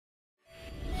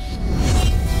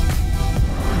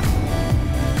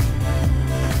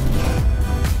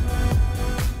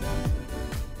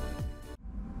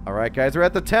Alright, guys, we're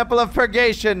at the Temple of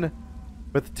Purgation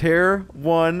with Tier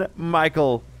 1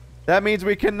 Michael. That means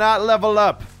we cannot level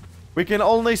up. We can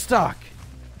only stalk.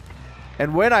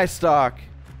 And when I stalk,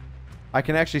 I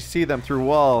can actually see them through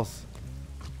walls.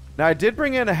 Now, I did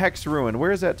bring in a Hex Ruin.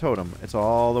 Where is that totem? It's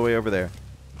all the way over there.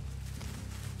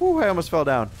 Ooh, I almost fell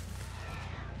down.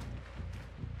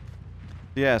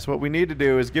 Yes, what we need to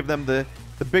do is give them the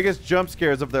biggest jump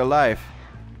scares of their life.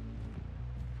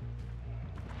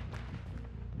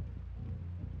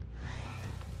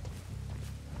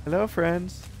 Hello,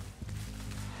 friends.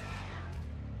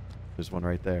 There's one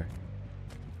right there.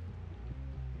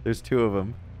 There's two of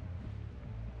them.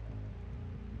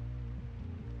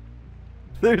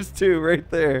 There's two right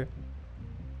there.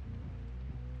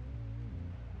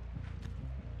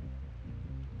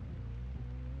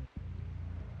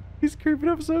 He's creeping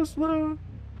up so slow.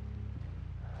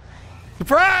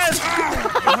 Surprise!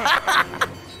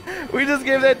 We just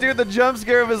gave that dude the jump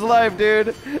scare of his life,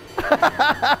 dude.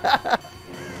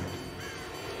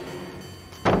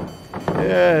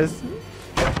 Yes.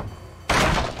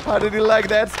 How did he like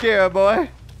that scare, boy?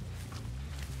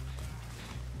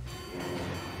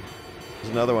 There's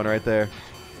another one right there.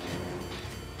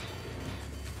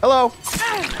 Hello.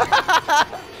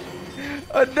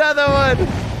 Another one.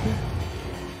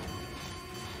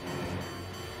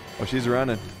 Oh, she's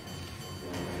running.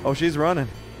 Oh, she's running.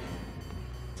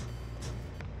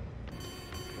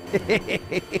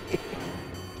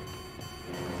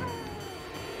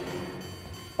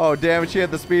 Oh, damn it. She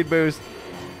had the speed boost.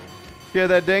 She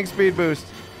had that dang speed boost.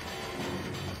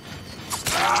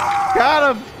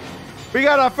 Got him. We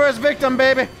got our first victim,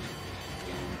 baby.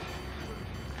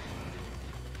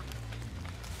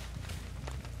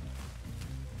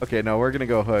 Okay, no, we're going to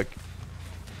go hook.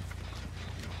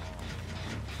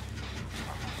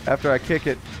 After I kick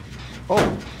it.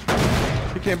 Oh,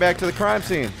 she came back to the crime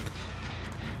scene.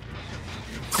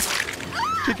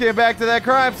 She came back to that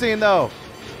crime scene, though.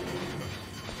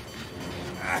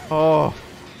 Oh,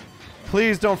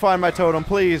 please don't find my totem,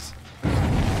 please.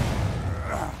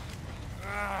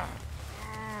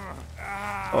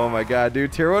 Oh my god,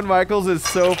 dude. Tier 1 Michaels is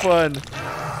so fun.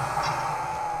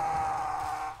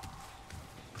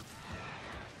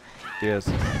 Yes.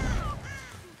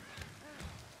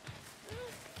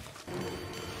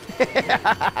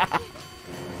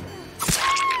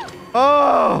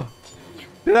 Oh!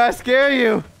 Did I scare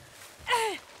you?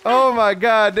 Oh my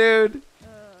god, dude.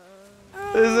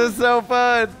 This is so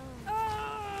fun.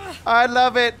 I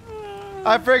love it.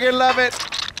 I friggin' love it.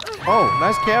 Oh,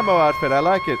 nice camo outfit. I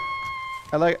like it.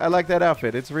 I like that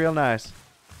outfit. It's real nice.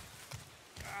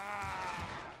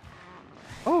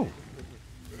 Oh.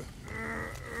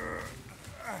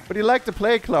 Would you like to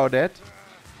play, Claudette?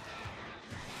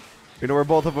 You know where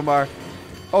both of them are.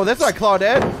 Oh, that's not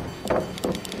Claudette.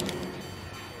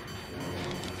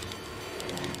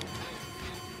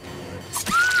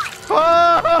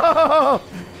 Oh!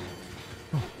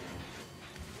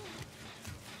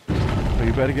 Oh,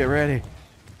 you better get ready.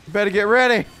 You better get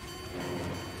ready.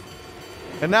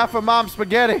 And now for Mom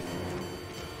Spaghetti.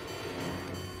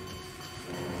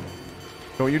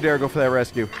 Don't you dare go for that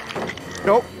rescue.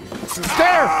 Nope.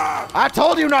 There! I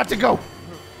told you not to go.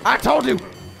 I told you.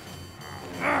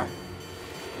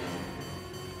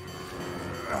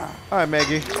 All right,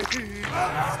 Maggie.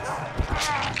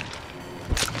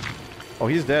 Oh,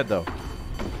 he's dead, though.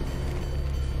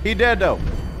 He dead, though.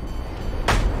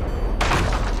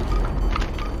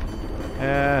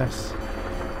 Yes.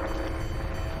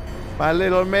 My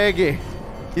little Maggie.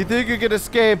 You think you can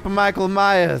escape Michael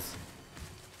Myers?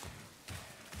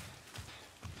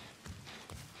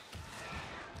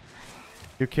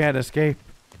 You can't escape.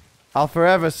 I'll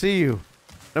forever see you.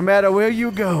 No matter where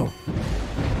you go.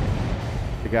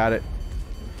 You got it.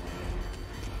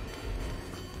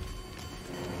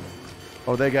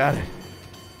 Oh, they got it.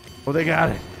 Oh, they got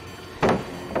it.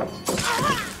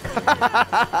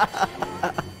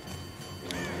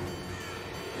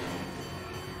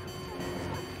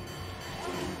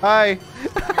 Hi.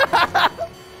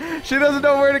 She doesn't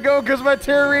know where to go because my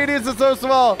terror radius is so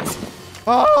small.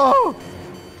 Oh.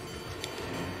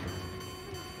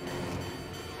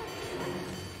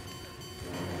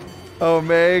 Oh,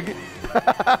 Meg.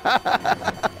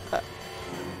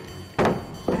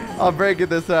 I'll break it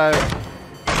this time.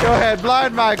 Go ahead,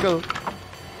 blind Michael.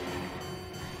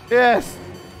 Yes.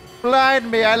 Blind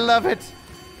me. I love it.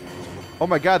 Oh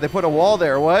my god, they put a wall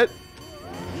there. What?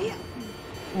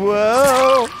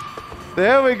 Whoa.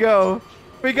 There we go.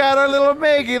 We got our little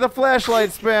Maggie, the flashlight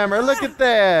spammer. Look at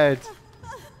that.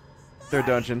 Is there a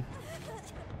dungeon?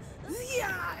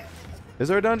 Is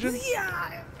there a dungeon?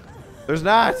 There's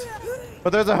not.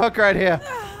 But there's a hook right here.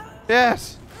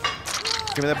 Yes.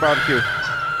 Give me that barbecue.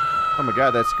 Oh my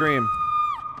god, that scream.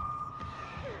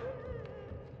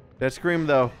 That scream,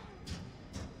 though.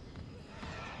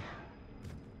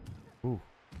 Ooh.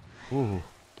 Ooh.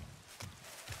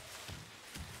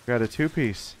 Got a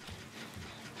 2-piece.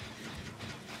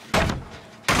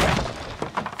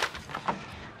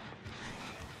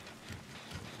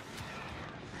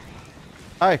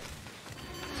 Hi.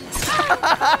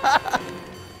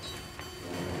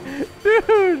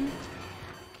 Dude.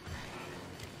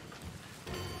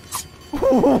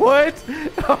 What?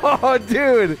 Oh,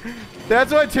 dude.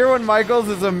 That's why Tier 1 Michaels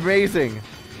is amazing.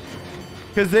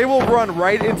 Because they will run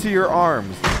right into your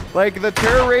arms. Like, the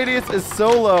terror radius is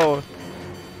so low.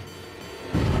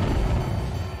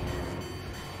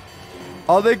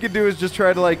 All they can do is just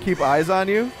try to, like, keep eyes on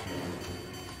you.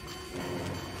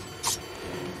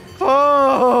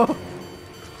 Oh!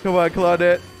 Come on,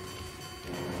 Claudette.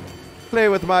 Play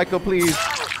with Michael, please.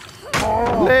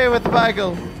 Play with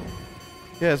Michael.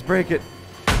 Yes, break it.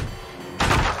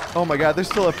 Oh my god, there's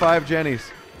still a 5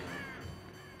 Jennies.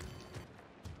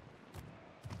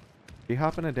 You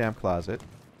hop in a damn closet.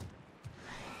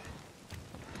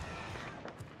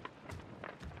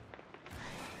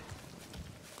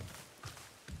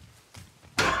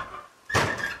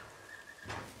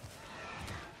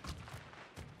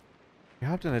 You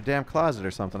hopped in a damn closet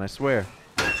or something, I swear.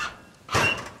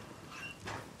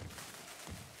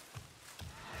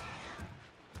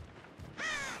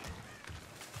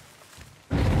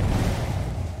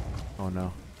 Oh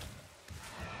no.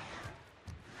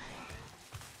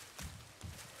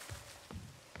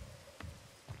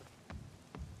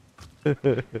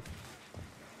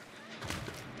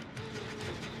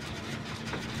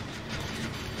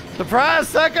 Surprise,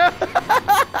 sucker!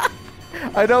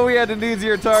 I know we had an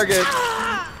easier target,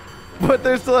 but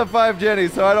there's still at 5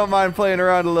 Jennies, so I don't mind playing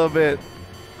around a little bit.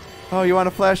 Oh, you want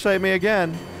to flashlight me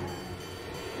again?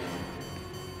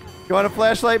 You want to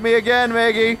flashlight me again,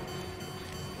 Maggie?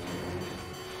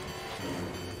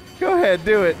 Go ahead,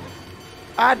 do it.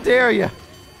 I dare you.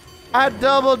 I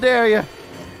double dare you.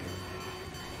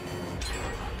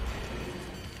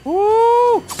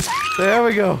 Woo! There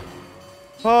we go.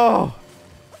 Oh.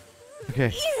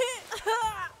 Okay.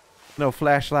 No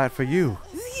flashlight for you.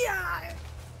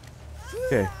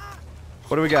 Okay.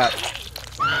 What do we got?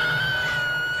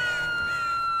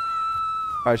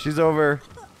 Alright, she's over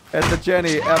at the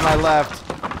Jenny at my left.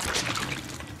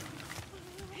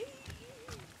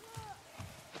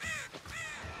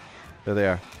 There they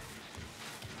are.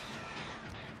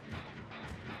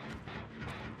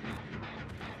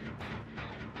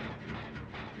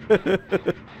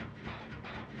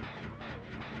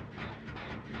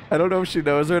 I don't know if she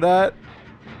knows or not.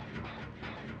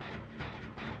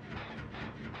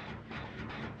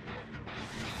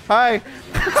 Hi.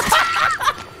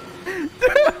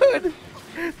 Dude,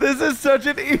 this is such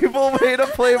an evil way to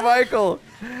play Michael.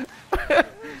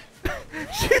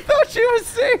 She thought she was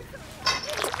safe.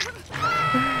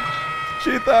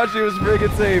 She thought she was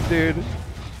friggin' safe, dude.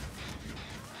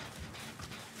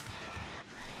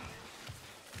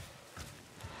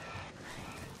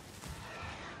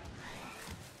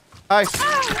 Hi.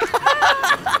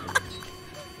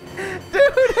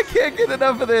 Dude, I can't get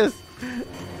enough of this.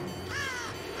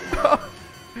 Oh,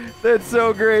 that's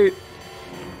so great.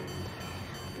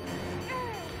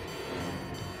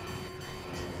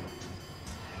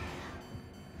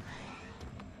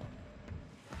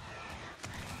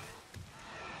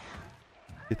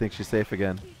 You think she's safe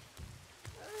again?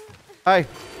 Hi.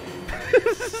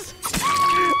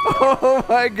 Oh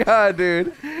my god,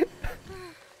 dude.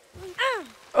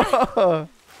 Oh,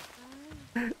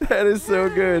 that is so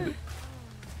good.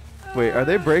 Wait, are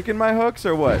they breaking my hooks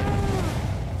or what?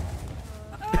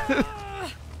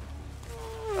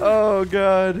 Oh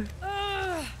god.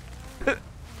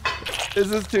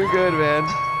 This is too good, man.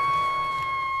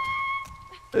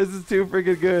 This is too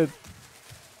freaking good.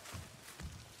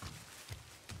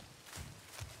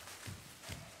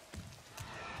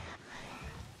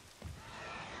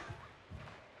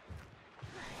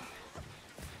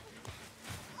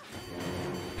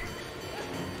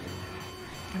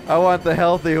 I want the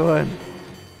healthy one.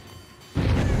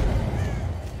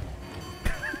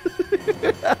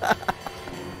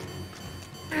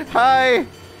 Hi!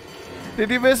 Did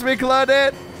you miss me,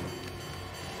 Claudette?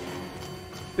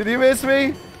 Did you miss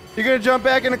me? You gonna jump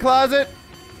back in the closet?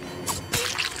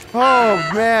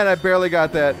 Oh man, I barely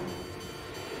got that.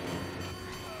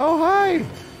 Oh, hi!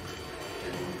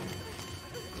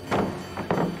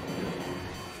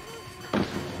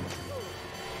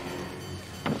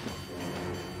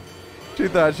 She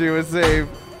thought she was safe.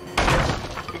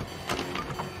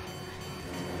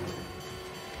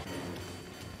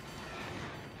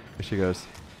 she goes.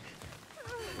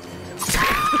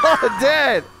 Oh,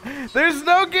 dead! There's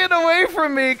no getting away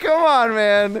from me! Come on,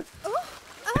 man!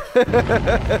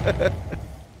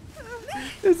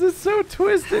 This is so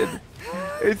twisted.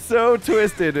 It's so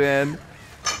twisted, man.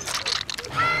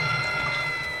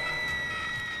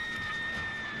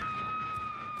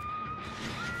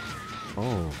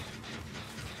 Oh.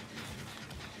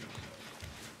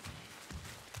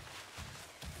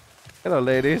 Hello,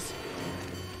 ladies.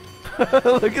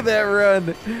 Look at that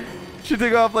run. She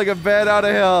took off like a bat out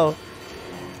of hell.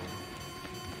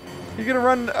 You gonna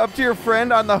run up to your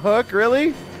friend on the hook?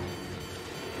 Really?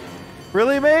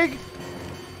 Really, Meg?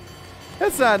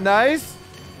 That's not nice.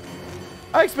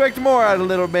 I expect more out of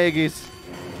little Maggies.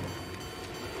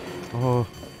 Oh,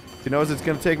 she knows it's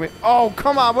gonna take me. Oh,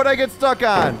 come on. What'd I get stuck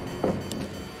on?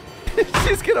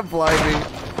 She's gonna blind me.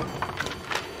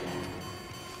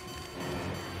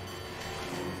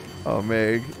 Oh,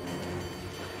 Meg.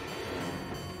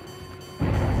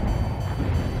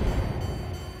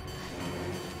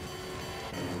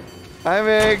 Hi,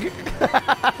 Meg.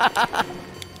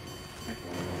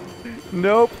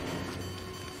 Nope.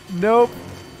 Nope.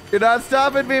 You're not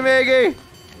stopping me, Maggie.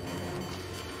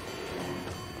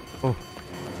 Oh.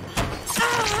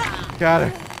 Got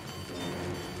her.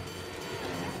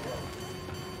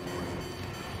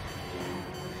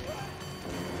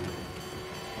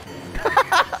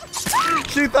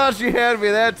 She thought she had me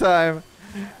that time.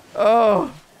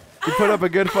 Oh. You put up a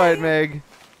good fight, Meg.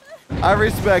 I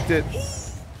respect it.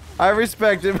 I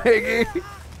respect it, Maggie.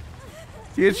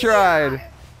 You tried.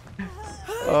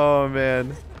 Oh,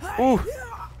 man. Ooh.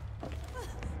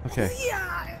 Okay.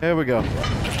 There we go.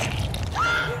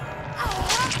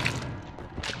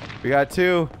 We got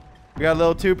two. We got a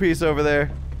little two-piece over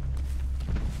there.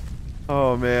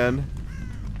 Oh, man.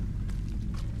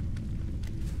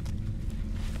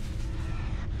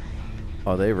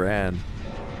 Oh, they ran.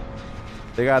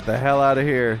 They got the hell out of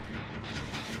here.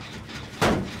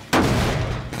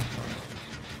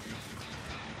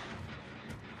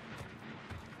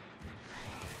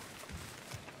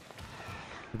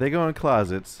 Did they go in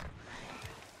closets?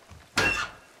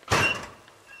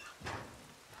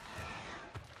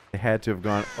 They had to have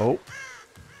gone. Oh.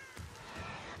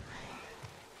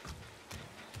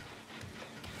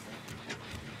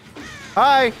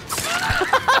 Hi.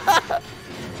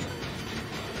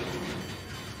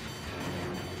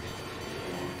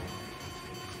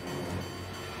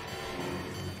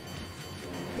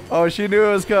 Oh, she knew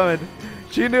it was coming.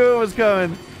 She knew it was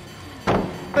coming.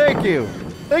 Thank you.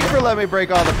 Thanks for letting me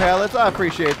break all the pallets. I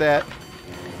appreciate that.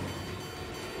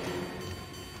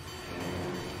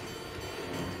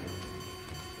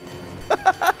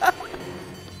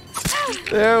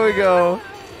 There we go.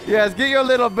 Yes, get your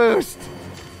little boost.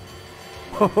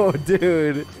 Oh,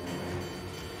 dude.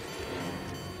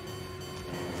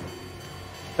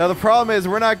 Now the problem is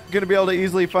we're not going to be able to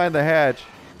easily find the hatch.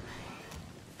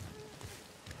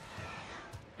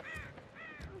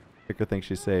 Picker thinks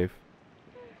she's safe.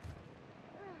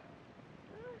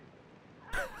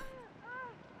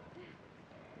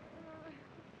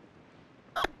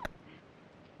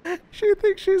 She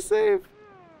thinks she's safe.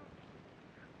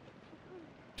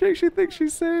 Jake, she thinks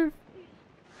she's safe.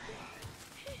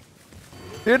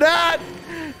 You're not!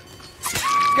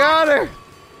 Got her!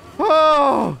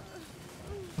 Oh!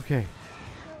 Okay.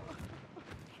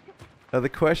 Now the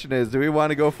question is, do we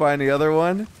want to go find the other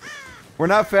one? We're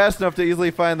not fast enough to easily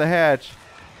find the hatch.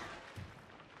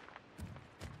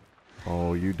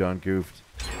 Oh, you done goofed.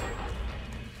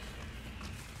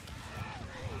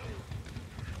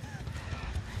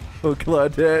 Oh,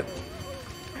 Claudette.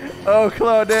 Oh,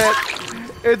 Claudette.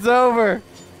 It's over.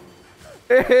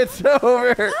 It's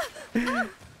over.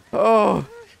 Oh.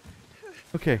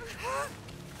 Okay.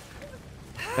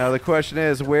 Now the question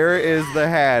is, where is the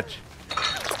hatch?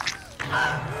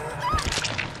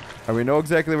 We know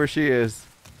exactly where she is.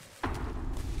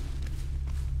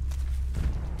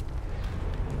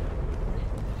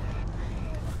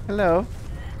 Hello.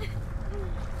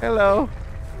 Hello.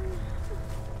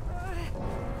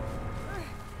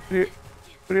 Would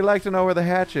you like to know where the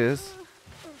hatch is?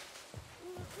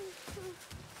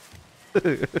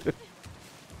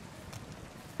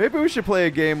 Maybe we should play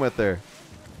a game with her.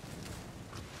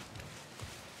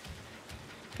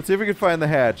 Let's see if we can find the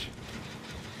hatch.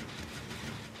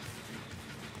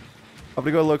 I'm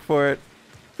gonna go look for it.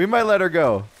 We might let her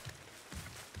go.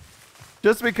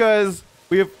 Just because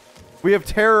we have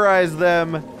terrorized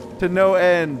them to no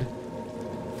end.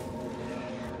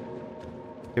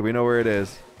 Okay, we know where it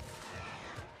is.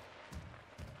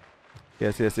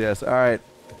 Yes, yes, yes. Alright.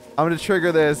 I'm gonna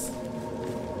trigger this.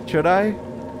 Should I?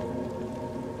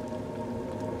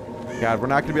 God, we're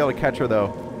not gonna be able to catch her though.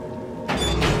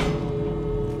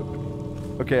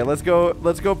 Okay, let's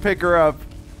go pick her up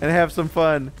and have some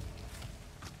fun.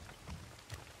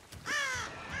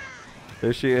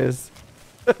 There she is.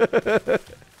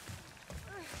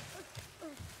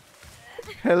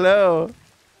 Hello.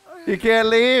 You can't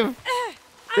leave.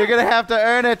 You're gonna have to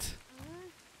earn it.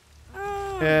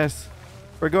 Yes.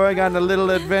 We're going on a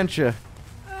little adventure.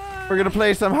 We're gonna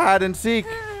play some hide and seek.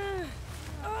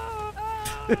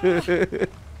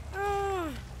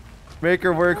 Make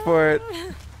her work for it.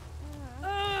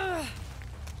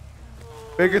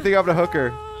 Make her think I'm gonna hook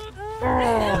her.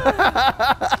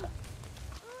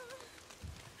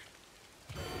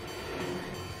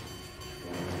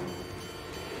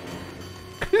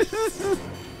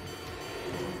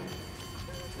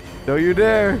 Don't you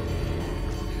dare.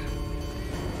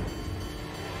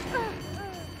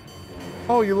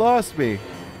 Oh, you lost me.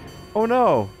 Oh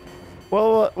no.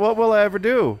 Well, what will I ever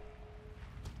do?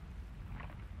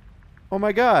 Oh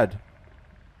my God.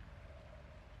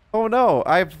 Oh no,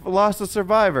 I've lost a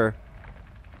survivor.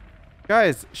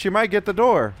 Guys, she might get the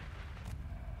door.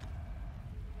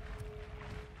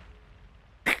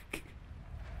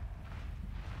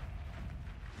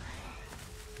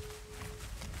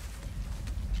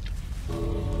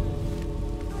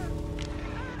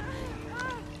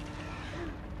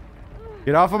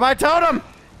 Get off of my totem!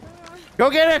 Go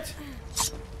get it!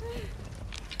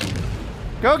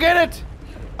 Go get it!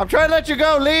 I'm trying to let you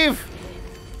go. Leave!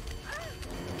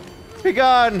 Be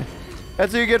gone!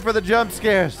 That's what you get for the jump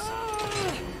scares.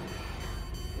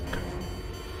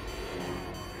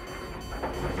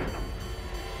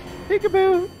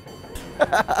 Peekaboo!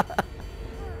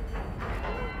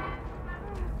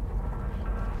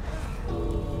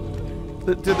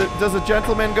 Does a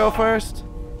gentleman go first?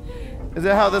 Is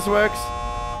that how this works?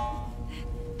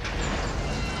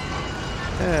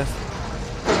 Yes.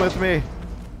 Come with me.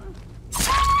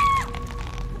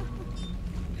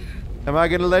 Am I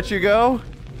gonna let you go?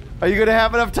 Are you gonna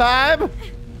have enough time?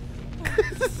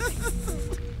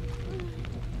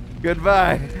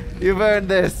 Goodbye. You've earned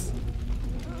this.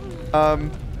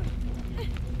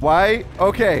 Why?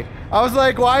 Okay. I was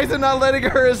like, why is it not letting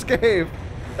her escape?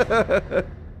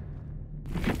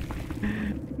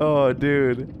 Oh,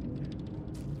 dude.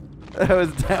 That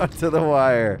was down to the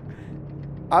wire.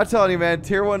 I'm telling you, man,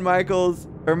 Tier 1 Michaels,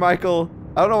 or Michael,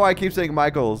 I don't know why I keep saying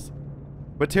Michaels,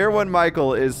 but Tier 1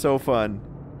 Michael is so fun.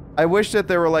 I wish that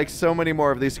there were like so many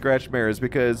more of these scratch mirrors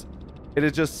because it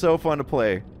is just so fun to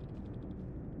play.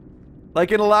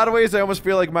 Like in a lot of ways, I almost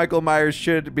feel like Michael Myers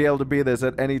should be able to be this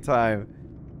at any time.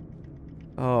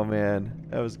 Oh man,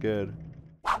 that was good.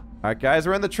 All right, guys,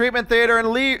 we're in the treatment theater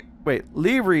in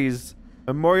Leary's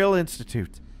Memorial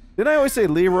Institute. Didn't I always say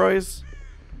Leroy's?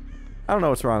 I don't know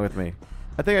what's wrong with me.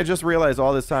 I think I just realized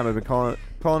all this time I've been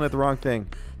calling it the wrong thing.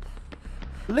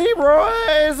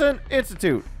 Leroy's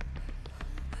Institute.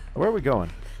 Where are we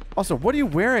going? Also, what are you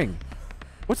wearing?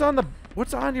 What's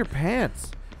on your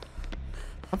pants?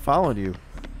 I'm following you.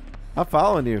 I'm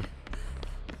following you.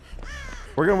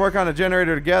 We're gonna work on a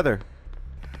generator together.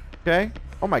 Okay?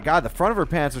 Oh my God, the front of her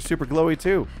pants are super glowy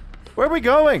too. Where are we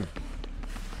going?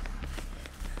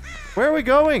 Where are we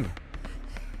going?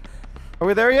 Are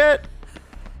we there yet?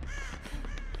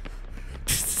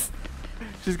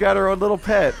 She's got her own little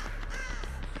pet.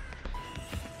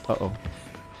 Uh-oh.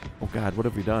 Oh God, what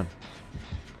have we done?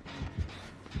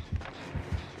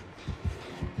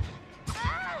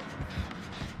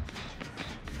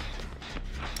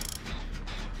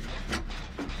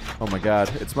 Oh my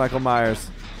God, it's Michael Myers.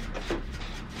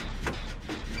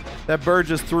 That bird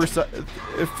just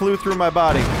it flew through my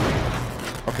body.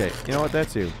 Okay, you know what?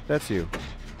 That's you. That's you.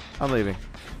 I'm leaving.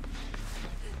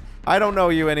 I don't know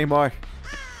you anymore.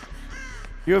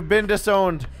 You have been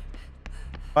disowned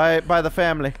by the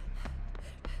family.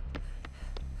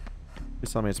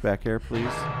 Please tell me it's back here,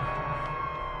 please.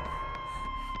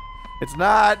 It's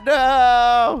not.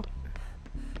 No.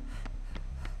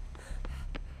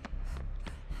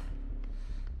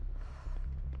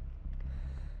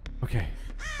 Okay.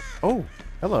 Oh,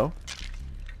 hello.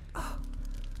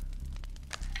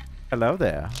 Hello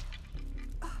there.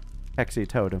 Hexy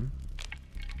totem.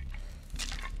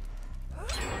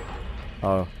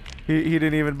 Oh, he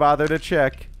didn't even bother to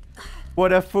check.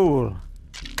 What a fool.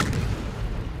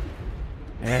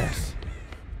 Yes.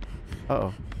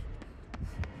 Uh-oh.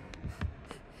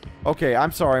 Okay,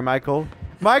 I'm sorry, Michael.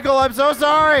 Michael, I'm so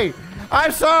sorry!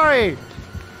 I'm sorry!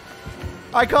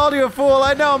 I called you a fool.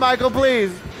 I know, Michael,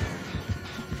 please.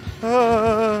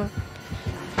 Oh,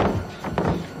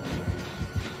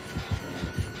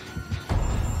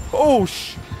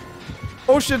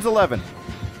 Ocean's 11.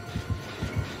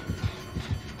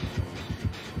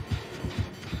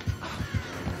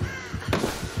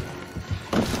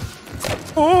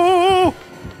 Oh!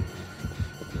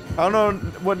 I don't know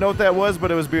what note that was,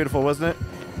 but it was beautiful, wasn't it?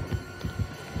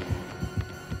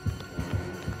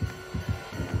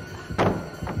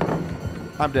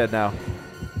 I'm dead now.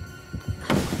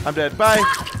 I'm dead. Bye.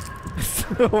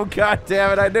 Oh, god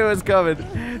damn it. I knew it was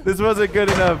coming. This wasn't good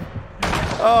enough.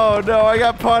 Oh, no. I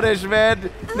got punished,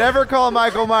 man. Never call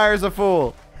Michael Myers a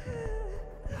fool.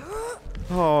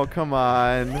 Oh, come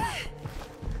on.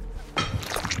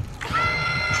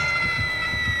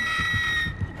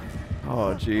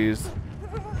 Oh, jeez.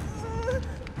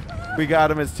 We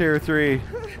got him as tier 3.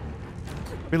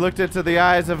 We looked into the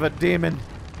eyes of a demon.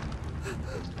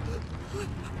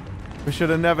 We should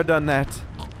have never done that.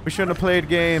 We shouldn't have played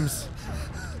games.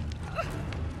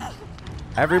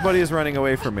 Everybody is running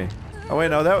away from me. Oh wait,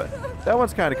 no, that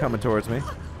one's kind of coming towards me.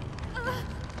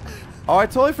 Oh, I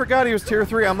totally forgot he was tier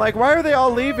 3. I'm like, why are they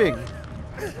all leaving?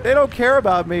 They don't care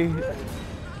about me.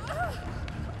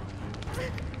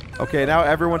 Okay, now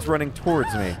everyone's running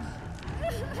towards me.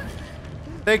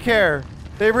 They care.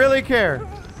 They really care.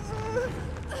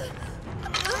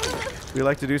 We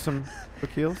like to do some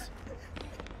quick heals.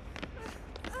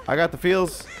 I got the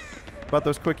feels about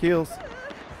those quick heals.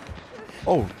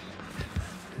 Oh.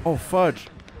 Oh, fudge.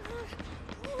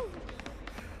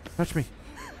 Touch me.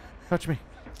 Touch me.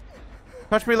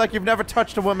 Touch me like you've never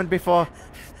touched a woman before.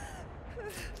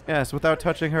 Yes, without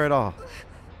touching her at all.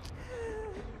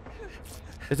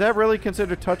 Is that really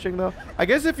considered touching, though? I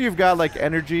guess if you've got, like,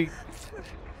 energy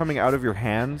coming out of your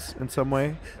hands in some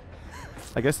way.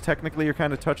 I guess technically you're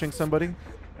kind of touching somebody.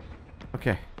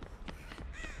 Okay.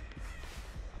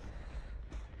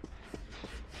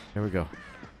 Here we go.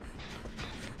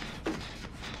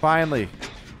 Finally,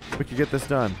 we can get this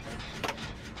done.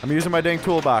 I'm using my dang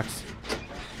toolbox.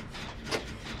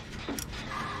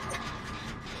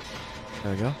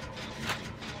 There we go.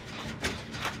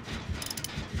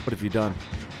 What have you done?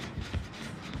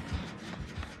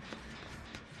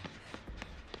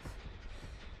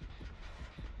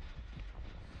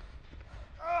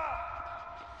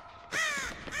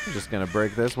 I'm just gonna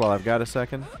break this while I've got a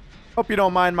second. Hope you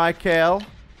don't mind my Kale.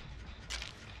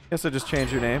 Guess I'll just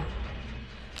change your name.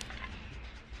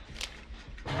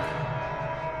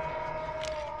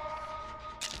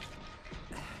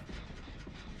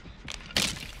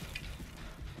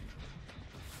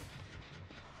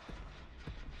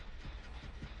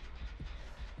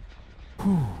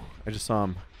 Whew, I just saw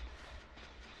him.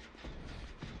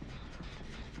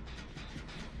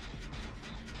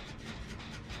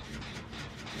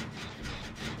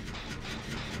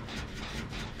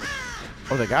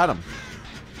 Oh, they got him.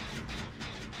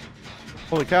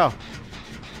 Holy cow.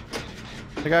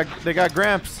 They got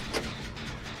Gramps.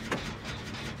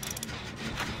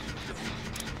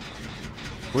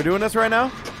 We doing this right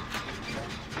now?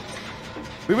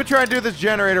 We would try and do this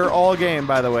generator all game,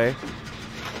 by the way.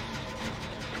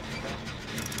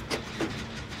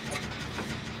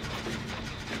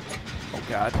 Oh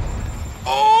god.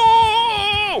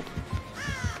 Oh!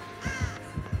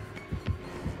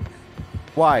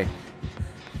 Why?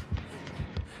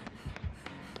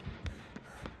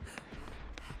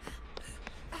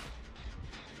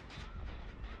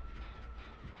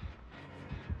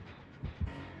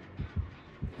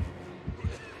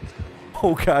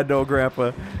 Oh god, no,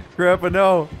 Grandpa. Grandpa,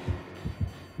 no.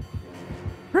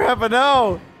 Grandpa,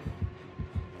 no.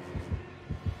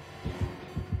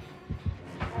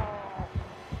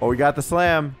 Oh, we got the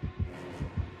slam.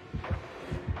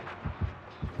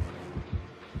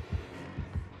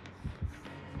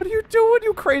 What are you doing,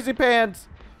 you crazy pants?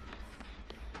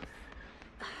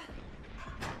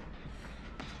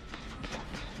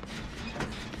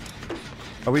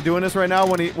 Are we doing this right now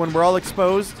when we're all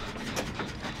exposed?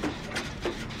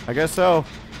 I guess so.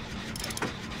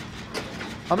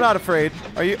 I'm not afraid.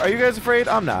 Are you guys afraid?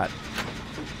 I'm not.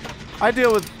 I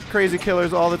deal with crazy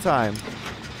killers all the time.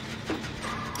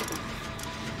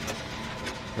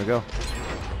 There we go.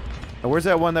 Now where's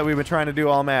that one that we've been trying to do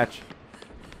all match?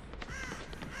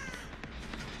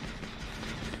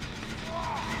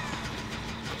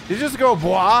 Did you just go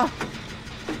boah?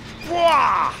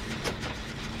 Boah!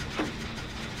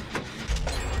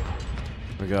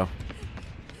 There we go.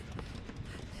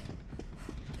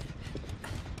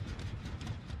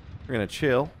 We're gonna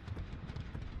chill.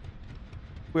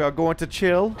 We are going to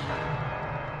chill.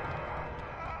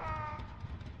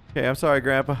 Okay, I'm sorry,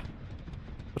 Grandpa.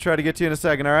 We'll try to get to you in a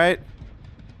second, alright?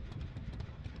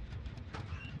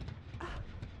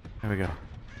 There we go.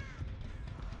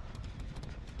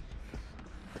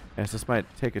 Yes, this might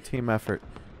take a team effort.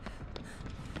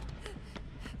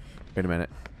 Wait a minute.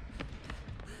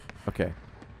 Okay.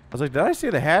 I was like, did I see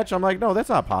the hatch? I'm like, no, that's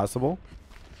not possible.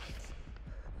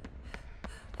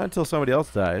 Until somebody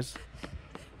else dies.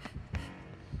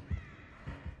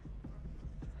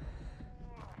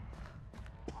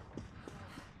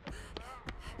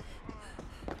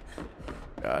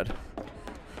 God.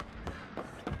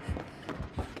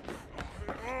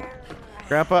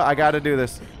 Grandpa, I gotta do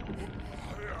this.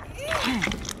 You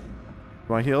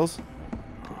want heals?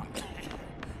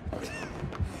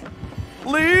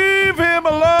 Leave him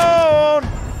alone!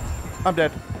 I'm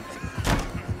dead.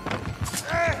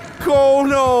 Oh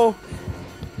no!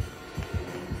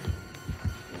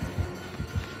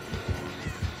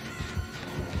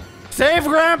 Save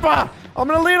Grandpa! I'm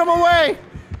gonna lead him away!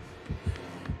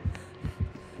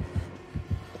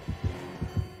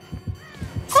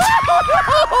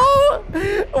 Oh,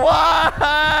 no!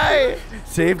 Why?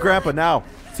 Save Grandpa now.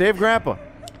 Save Grandpa.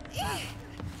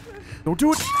 Don't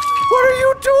do it. What are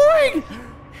you doing?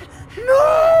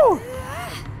 No!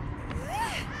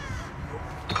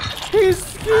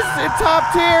 He's in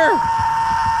top tier.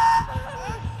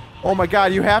 Oh my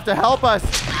God, you have to help us.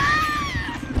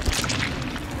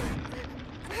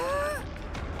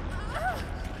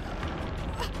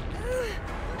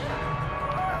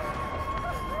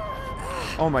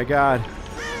 Oh my God.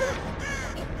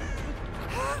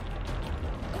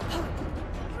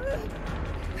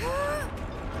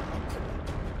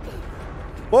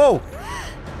 Whoa!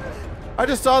 I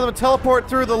just saw them teleport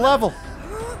through the level.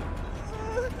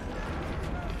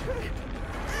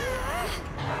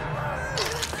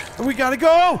 We gotta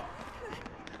go!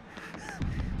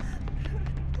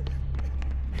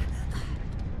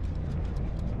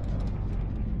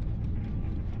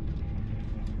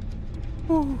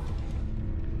 Whew.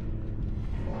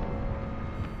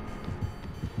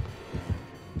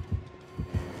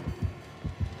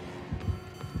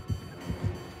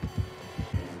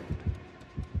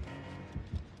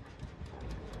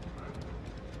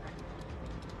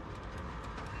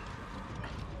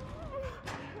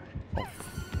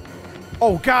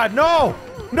 Oh God, no!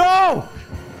 No!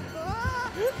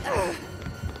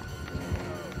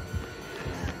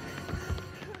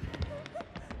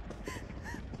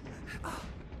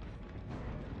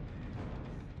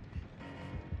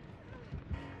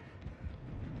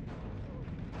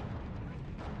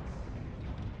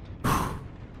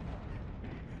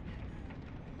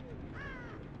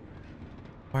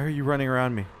 Why are you running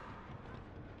around me?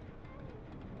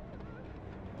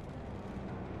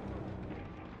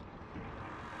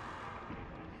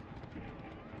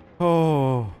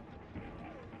 Oh.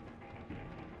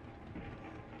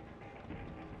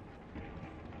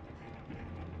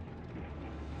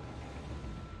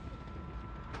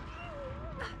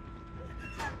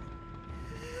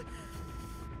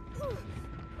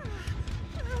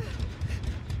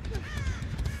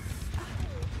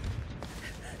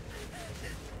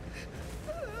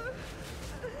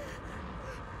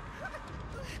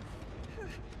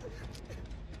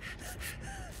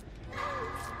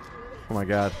 Oh my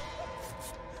God.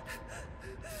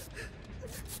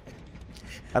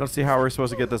 I don't see how we're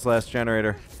supposed to get this last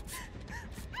generator.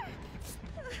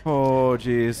 Oh,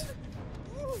 jeez.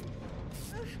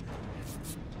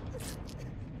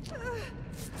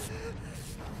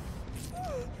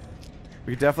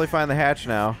 We can definitely find the hatch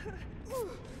now.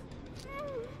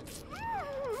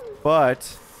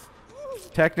 But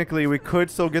technically, we could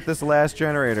still get this last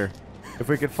generator if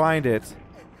we could find it.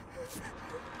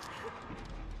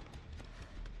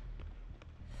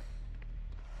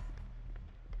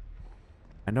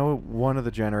 I know one of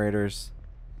the generators.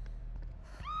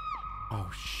 Oh,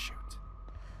 shoot.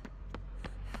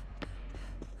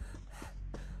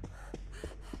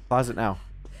 Closet now.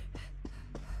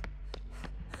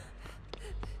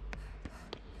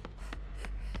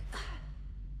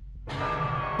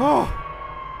 Oh!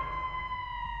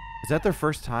 Is that their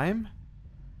first time?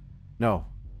 No.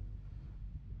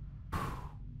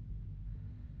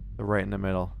 They're right in the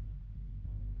middle.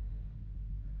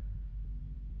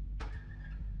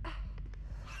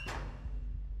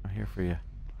 I'm here for you.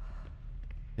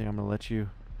 Think I'm gonna let you...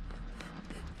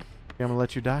 Think I'm gonna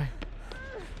let you die?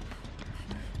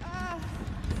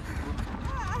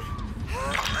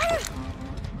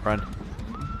 Run.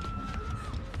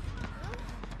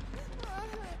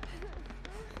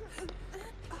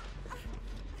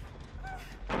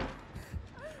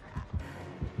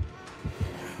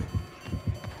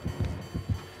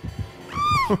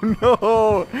 Oh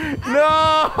no!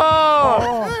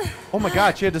 No! Oh my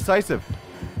God, she had decisive.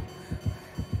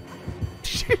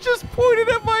 She just pointed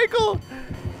at Michael!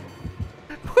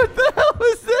 What the hell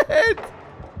is that?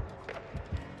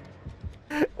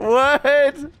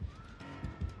 What?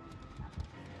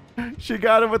 She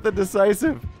got him with the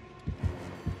decisive.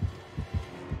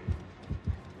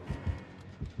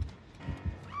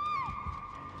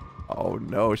 Oh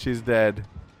no, she's dead.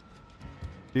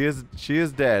 She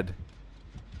is dead.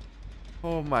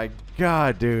 Oh my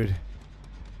god, dude.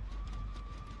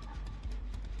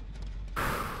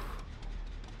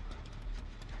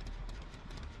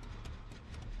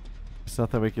 There's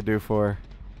nothing we could do for her.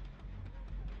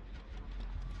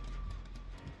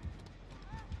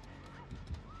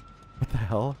 What the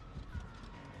hell?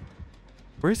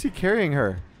 Where is he carrying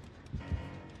her?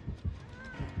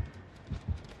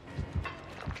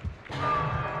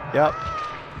 Yep.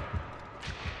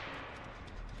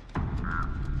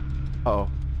 Uh-oh.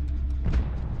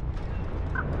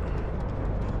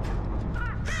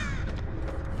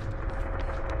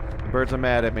 The birds are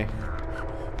mad at me.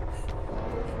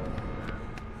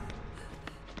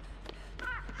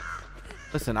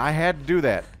 Listen, I had to do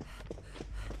that.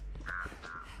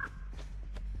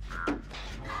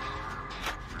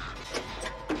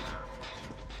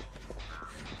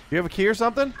 You have a key or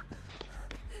something?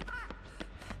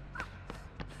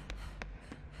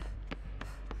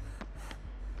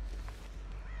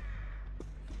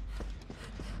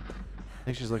 I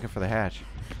think she's looking for the hatch.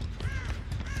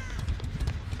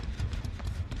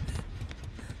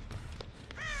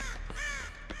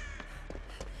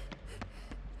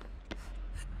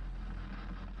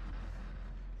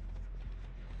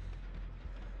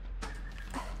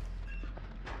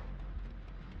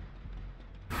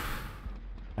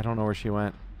 I don't know where she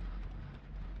went.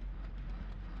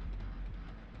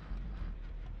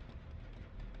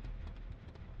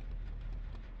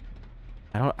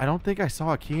 I don't think I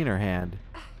saw a key in her hand.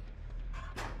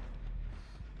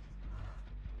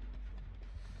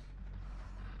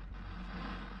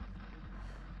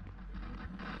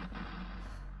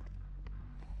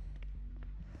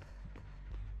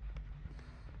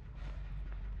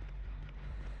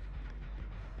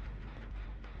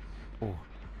 Oh.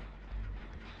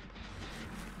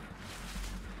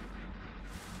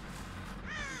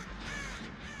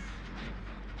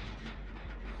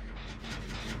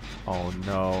 Oh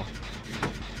no.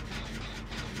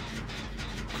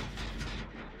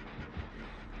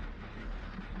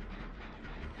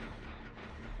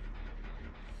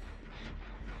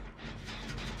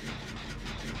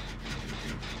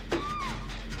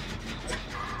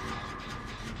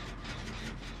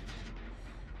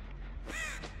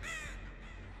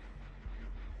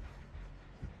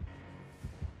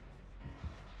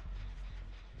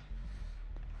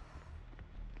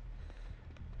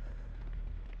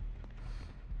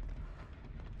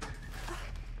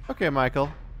 Okay,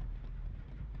 Michael.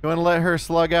 You want to let her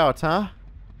slug out, huh?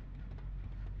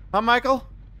 Huh, Michael?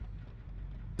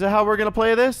 Is that how we're going to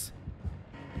play this?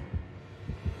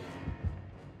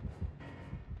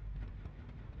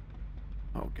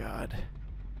 Oh, God.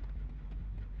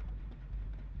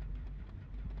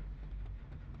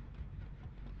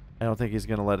 I don't think he's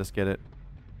going to let us get it.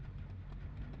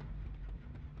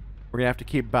 We're going to have to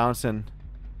keep bouncing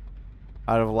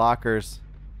out of lockers.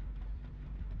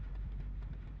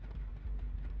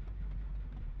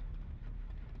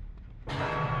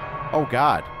 Oh,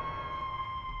 God.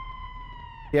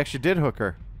 He actually did hook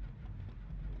her.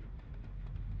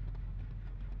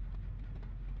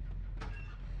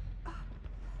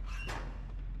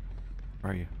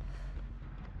 Where are you?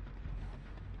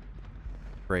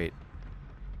 Great.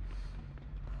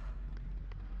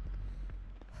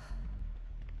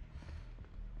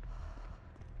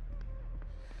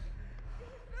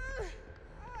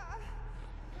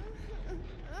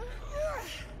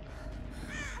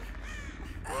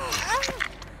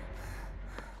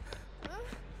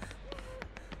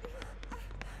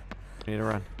 We need to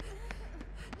run.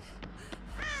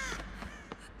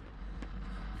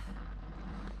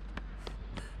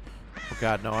 Oh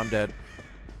God, no, I'm dead.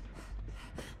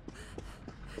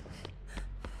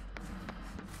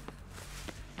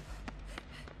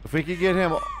 If we could get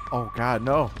him... Oh God,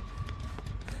 no.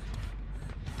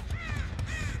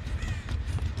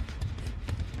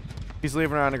 He's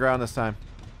leaving her on the ground this time.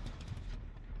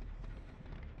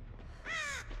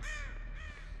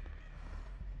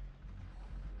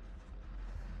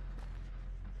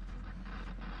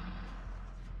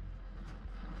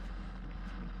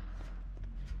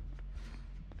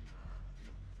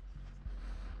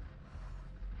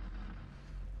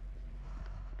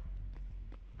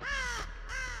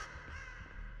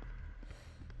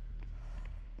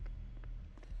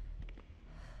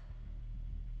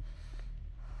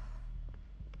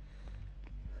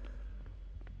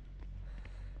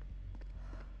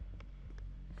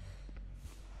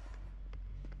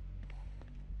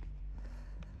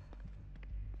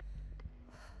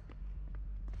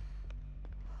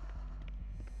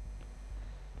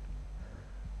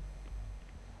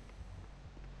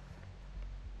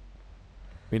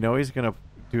 We know he's gonna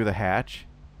do the hatch.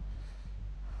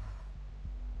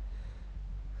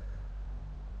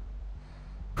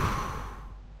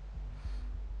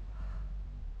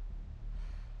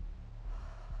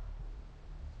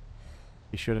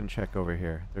 He shouldn't check over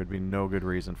here. There'd be no good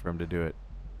reason for him to do it.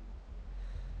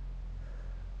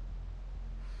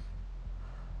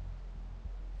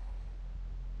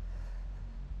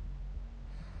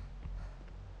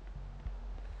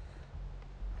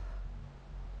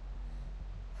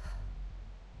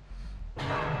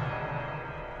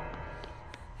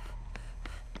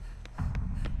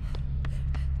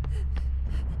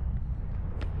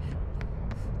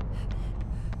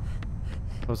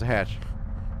 Close the hatch.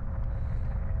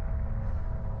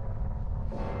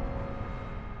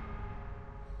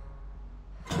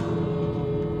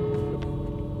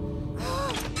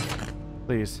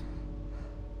 Please.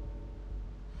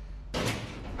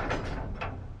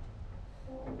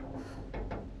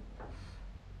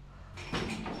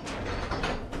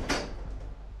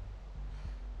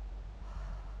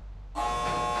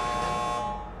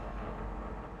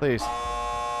 Please.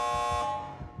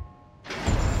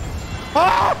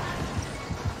 Ah!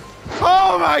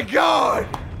 Oh my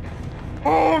god!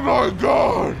 Oh my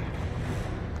god!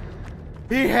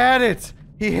 He had it!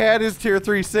 He had his tier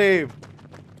 3 save.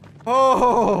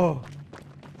 Oh!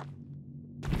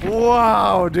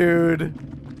 Wow, dude.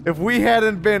 If we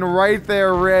hadn't been right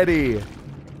there ready.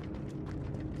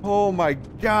 Oh my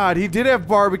god, he did have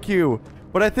barbecue.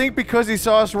 But I think because he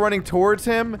saw us running towards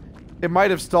him, it might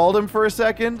have stalled him for a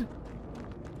second.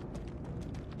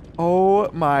 Oh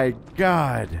my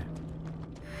god.